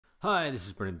Hi, this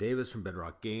is Brendan Davis from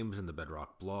Bedrock Games and the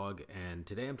Bedrock blog, and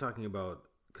today I'm talking about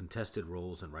contested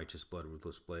roles in Righteous Blood,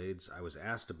 Ruthless Blades. I was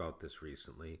asked about this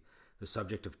recently. The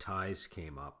subject of ties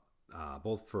came up,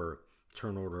 both for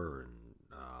turn order and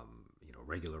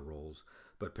regular roles,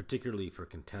 but particularly for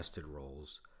contested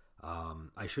roles.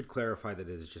 I should clarify that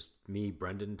it is just me,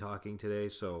 Brendan, talking today,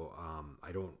 so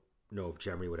I don't know if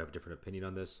Jeremy would have a different opinion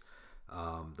on this.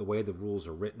 The way the rules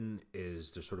are written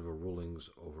is there's sort of a rulings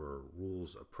over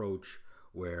rules approach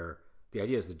where the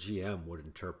idea is the GM would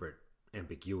interpret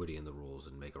ambiguity in the rules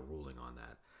and make a ruling on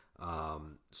that.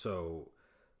 So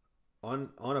on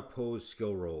opposed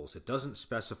skill rolls, it doesn't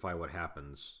specify what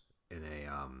happens in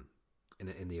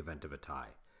the event of a tie.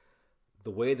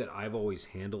 The way that I've always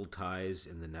handled ties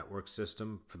in the network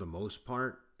system, for the most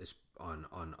part, is on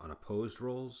opposed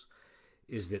rolls,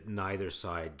 is that neither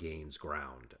side gains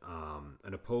ground.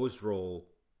 An opposed roll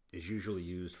is usually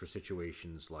used for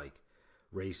situations like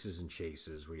races and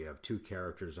chases, where you have two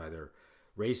characters either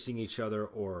racing each other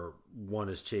or one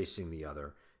is chasing the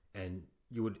other, and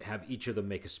you would have each of them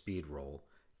make a speed roll,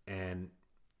 and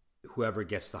whoever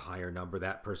gets the higher number,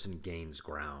 that person gains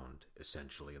ground,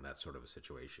 essentially, in that sort of a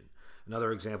situation.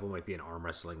 Another example might be an arm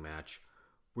wrestling match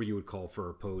where you would call for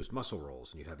opposed muscle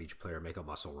rolls, and you'd have each player make a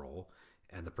muscle roll,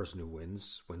 and the person who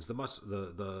wins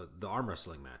the arm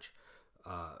wrestling match.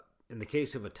 In the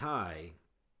case of a tie,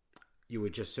 you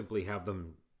would just simply have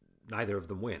neither of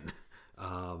them win.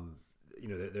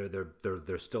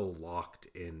 They're still locked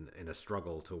in a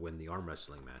struggle to win the arm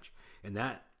wrestling match, and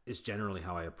that is generally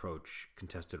how I approach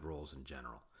contested roles in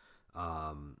general.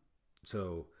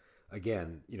 So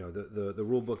again, the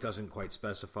rule book doesn't quite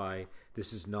specify.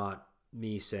 This is not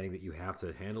me saying that you have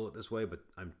to handle it this way, but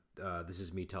this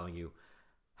is me telling you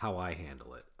how I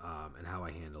handle it, and how I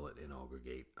handle it in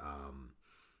Aggregate.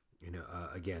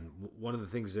 Again, one of the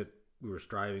things that we were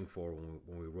striving for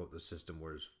when we wrote the system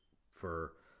was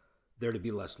for there to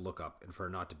be less lookup and for it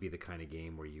not to be the kind of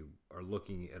game where you are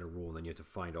looking at a rule and then you have to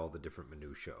find all the different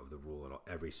minutiae of the rule and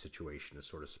every situation is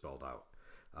sort of spelled out.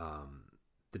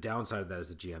 The downside of that is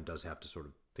the GM does have to sort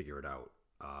of figure it out,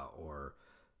 or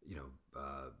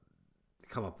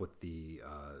come up with the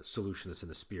solution that's in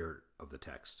the spirit of the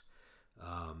text.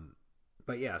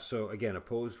 But yeah, so again,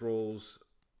 opposed roles,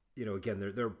 again,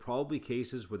 there are probably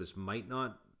cases where this might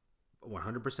not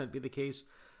 100% be the case,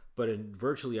 but in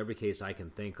virtually every case I can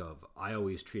think of, I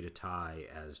always treat a tie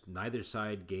as neither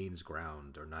side gains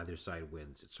ground or neither side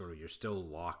wins. It's sort of, you're still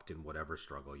locked in whatever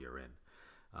struggle you're in.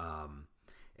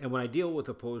 And when I deal with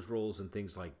opposed roles and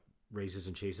things like races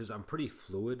and chases, I'm pretty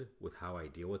fluid with how I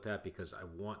deal with that because I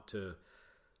want to,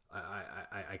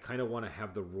 I kind of want to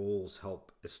have the rules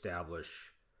help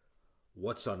establish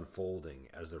what's unfolding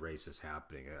as the race is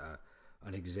happening.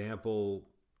 An example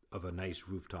of a nice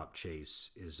rooftop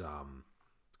chase is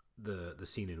the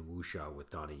scene in Wuxia with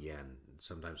Donnie Yen,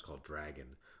 sometimes called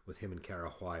Dragon, with him and Kara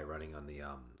Hui running on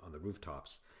the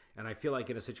rooftops. And I feel like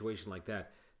in a situation like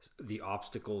that, the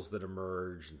obstacles that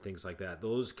emerge and things like that,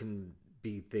 those can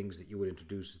be things that you would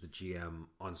introduce as the GM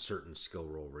on certain skill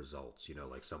roll results,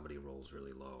 like somebody rolls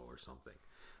really low or something.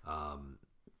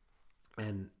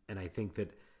 And I think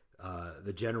that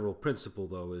the general principle,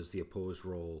 though, is the opposed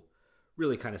roll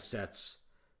really kind of sets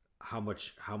how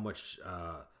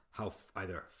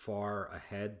either far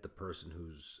ahead the person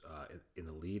who's in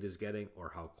the lead is getting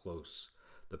or how close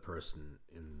the person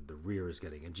in the rear is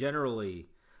getting. And generally,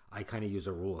 I kind of use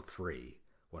a rule of three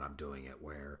when I'm doing it,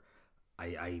 where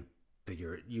I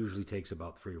figure it usually takes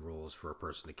about 3 rolls for a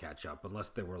person to catch up, unless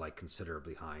they were like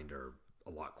considerably behind or a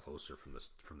lot closer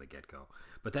from the get-go.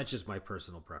 But that's just my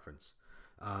personal preference.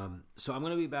 So I'm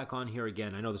going to be back on here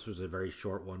again. I know this was a very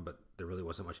short one, but there really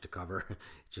wasn't much to cover.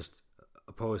 Just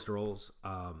opposed roles.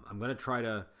 I'm going to try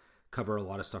to cover a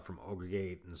lot of stuff from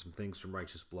Aggregate and some things from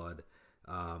Righteous Blood.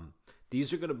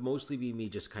 These are going to mostly be me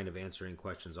just kind of answering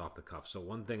questions off the cuff. So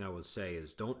one thing I would say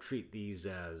is don't treat these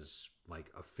as like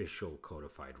official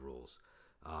codified rules.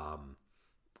 I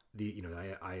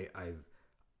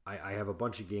have a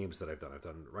bunch of games that I've done. I've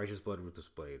done Righteous Blood, Ruthless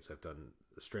Blades. I've done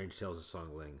Strange Tales of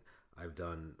Songling. I've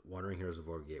done Wandering Heroes of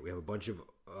Aggregate. We have a bunch of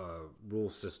rule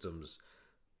systems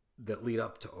that lead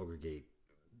up to Aggregate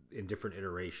in different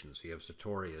iterations. So you have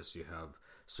Sartorius, you have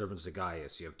Servants of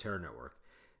Gaius, you have Terra Network.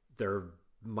 There are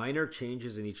minor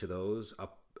changes in each of those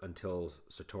up until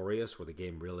Sartorius, where the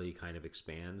game really kind of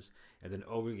expands. And then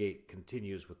Aggregate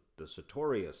continues with the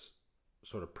Sartorius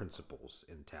sort of principles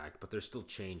intact, but there's still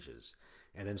changes.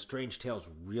 And then Strange Tales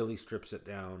really strips it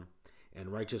down. And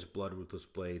Righteous Blood, Ruthless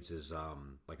Blades is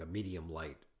like a medium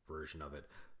light version of it.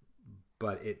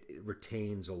 But it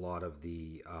retains a lot of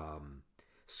the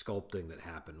sculpting that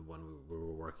happened when we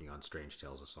were working on Strange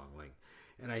Tales of Songling.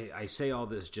 And I say all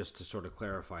this just to sort of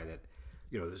clarify that,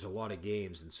 there's a lot of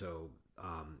games, and so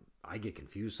I get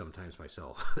confused sometimes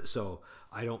myself. So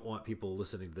I don't want people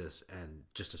listening to this and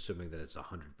just assuming that it's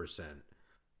 100%,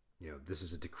 this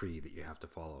is a decree that you have to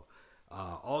follow.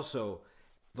 Also,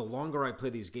 the longer I play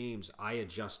these games, I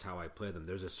adjust how I play them.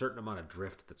 There's a certain amount of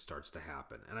drift that starts to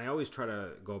happen. And I always try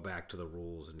to go back to the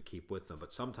rules and keep with them.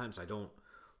 But sometimes I don't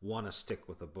want to stick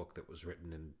with a book that was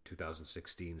written in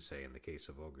 2016, say, in the case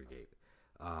of Ogregate.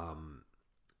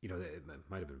 It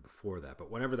might have been before that.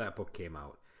 But whenever that book came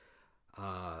out,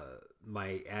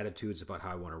 my attitudes about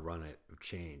how I want to run it have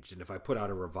changed. And if I put out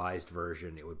a revised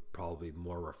version, it would probably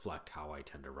more reflect how I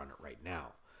tend to run it right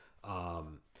now.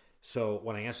 So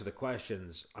when I answer the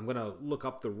questions, I'm going to look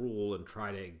up the rule and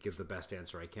try to give the best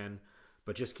answer I can.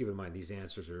 But just keep in mind, these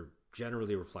answers are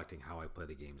generally reflecting how I play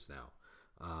the games now.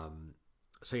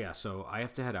 So I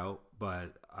have to head out.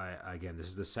 But again, this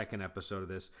is the second episode of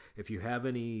this. If you have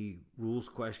any rules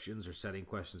questions or setting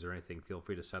questions or anything, feel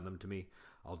free to send them to me.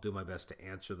 I'll do my best to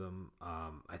answer them.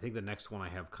 I think the next one I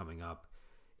have coming up,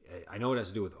 I know it has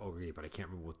to do with Ogregate, but I can't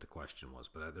remember what the question was.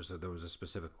 But there was a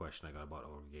specific question I got about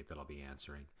Ogregate that I'll be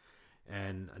answering.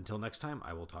 And until next time,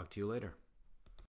 I will talk to you later.